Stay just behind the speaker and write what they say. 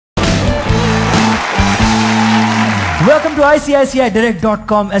Welcome to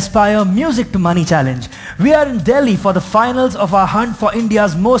ICICIdirect.com Aspire Music to Money Challenge. We are in Delhi for the finals of our hunt for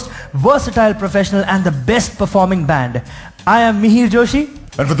India's most versatile professional and the best performing band. I am Mihir Joshi.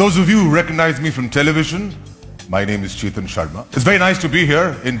 And for those of you who recognize me from television, my name is Chetan Sharma. It's very nice to be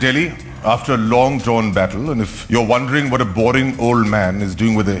here in Delhi after a long drawn battle. And if you're wondering what a boring old man is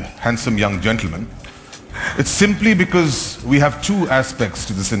doing with a handsome young gentleman, it's simply because we have two aspects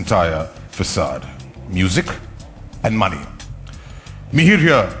to this entire facade: music and money. Mihir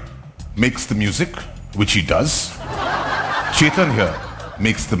here makes the music, which he does. Chetan here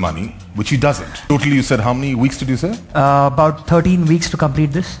makes the money, which he doesn't. Totally, you said how many weeks did you say? About 13 weeks to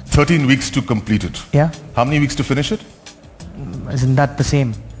complete this. 13 weeks to complete it. Yeah. How many weeks to finish it? Isn't that the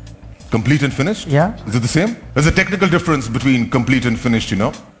same? Complete and finished? Yeah. Is it the same? There's a technical difference between complete and finished, you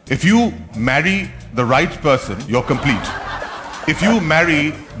know. If you marry the right person, you're complete. If you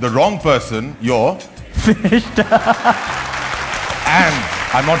marry the wrong person, you're finished. And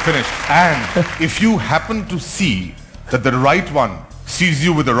I'm not finished. And if you happen to see that the right one sees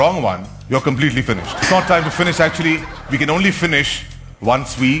you with the wrong one, you're completely finished. It's not time to finish, actually. We can only finish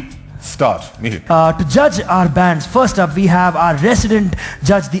once we start. Mihir. To judge our bands, first up we have our resident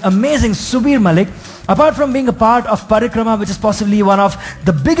judge, the amazing Subir Malik. Apart from being a part of Parikrama, which is possibly one of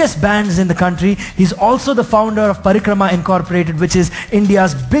the biggest bands in the country, he's also the founder of Parikrama Incorporated, which is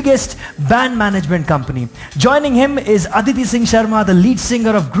India's biggest band management company. Joining him is Aditi Singh Sharma, the lead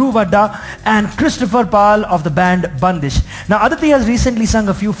singer of Groove Adda, and Christopher Pal of the band Bandish. Now, Aditi has recently sung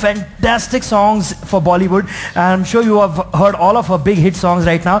a few fantastic songs for Bollywood, and I'm sure you have heard all of her big hit songs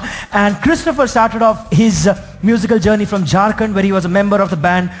right now. And Christopher started off his musical journey from Jharkhand, where he was a member of the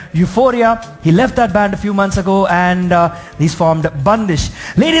band Euphoria. He left that band a few months ago and he's formed Bandish.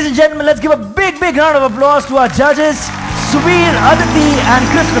 Ladies and gentlemen, let's give a big round of applause to our judges, Subir, Aditi and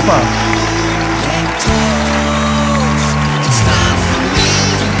Christopher.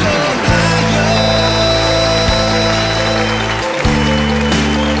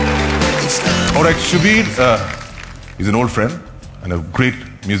 Alright, Subir, he's an old friend and a great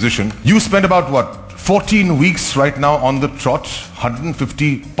musician. You spent about what? 14 weeks right now on the trot,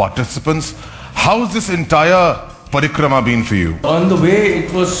 150 participants. How's this entire parikrama been for you? On the way,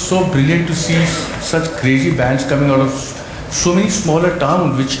 it was so brilliant to see such crazy bands coming out of so many smaller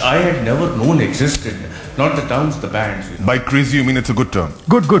towns which I had never known existed. Not the towns, the bands. You know. By crazy, you mean it's a good term?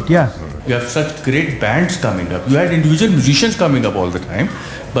 Good, yeah. You have such great bands coming up. You had individual musicians coming up all the time,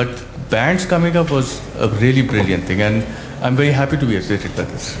 but bands coming up was a really brilliant thing, and I'm very happy to be associated with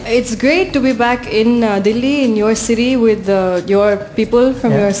this. It's great to be back in Delhi, in your city, with your people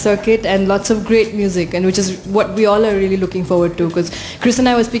from your circuit, and lots of great music, and which is what we all are really looking forward to. Because Chris and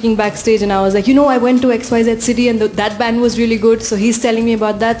I were speaking backstage, and I was like, you know, I went to XYZ city, and that band was really good. So he's telling me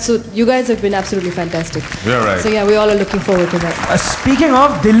about that. So you guys have been absolutely fantastic. Yeah, right. So yeah, we all are looking forward to that. Speaking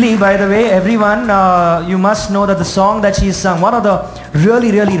of Delhi, by the way, everyone, you must know that the song that she's sung, one of the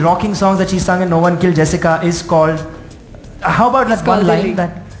really rocking songs that she sung in No One Killed Jessica, is called. How about like one line,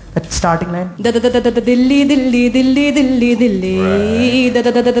 that starting line? Delhi, Delhi, Delhi, Delhi, Delhi. Delhi,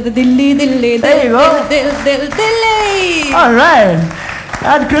 Delhi. There you go. Delhi. All right.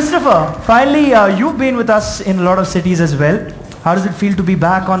 And Christopher, finally, you've been with us in a lot of cities as well. How does it feel to be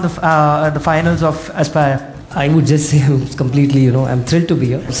back on the finals of Aspire? I would just say I'm completely, I'm thrilled to be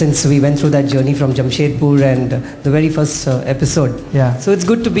here since we went through that journey from Jamshedpur and the very first episode. Yeah. So it's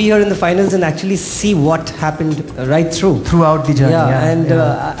good to be here in the finals and actually see what happened right throughout the journey.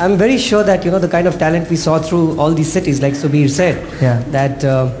 I'm very sure that, the kind of talent we saw through all these cities, like Subir said, that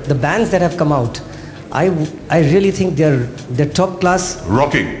the bands that have come out, I really think they're top class.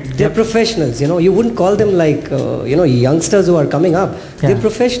 Rocking. They're professionals, you wouldn't call them like, youngsters who are coming up. They're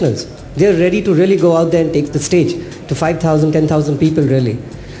professionals. They're ready to really go out there and take the stage to 5,000, 10,000 people really.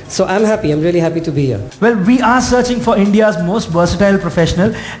 So I'm happy, I'm really happy to be here. Well, we are searching for India's most versatile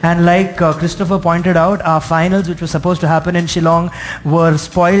professional, and like Christopher pointed out, our finals, which were supposed to happen in Shillong, were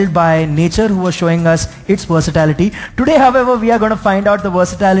spoiled by nature, who was showing us its versatility. Today, however, we are going to find out the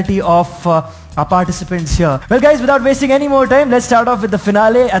versatility of our participants here. Well guys, without wasting any more time, let's start off with the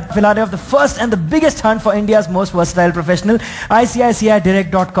finale of the first and the biggest hunt for India's most versatile professional,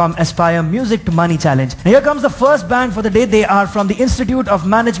 ICICIdirect.com Aspire Music to Money Challenge. Now here comes the first band for the day. They are from the Institute of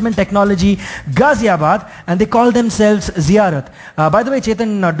Management Technology, Ghaziabad, and they call themselves Ziyarat. By the way,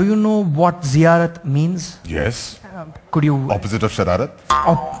 Chetan, do you know what Ziyarat means? Yes. Could you... Opposite of Shararat?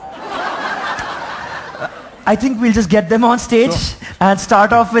 I think we'll just get them on stage and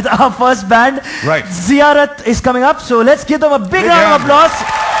start off with our first band. Right. Ziyarat is coming up, so let's give them a big round of applause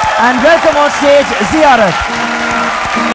and welcome on stage Ziyarat.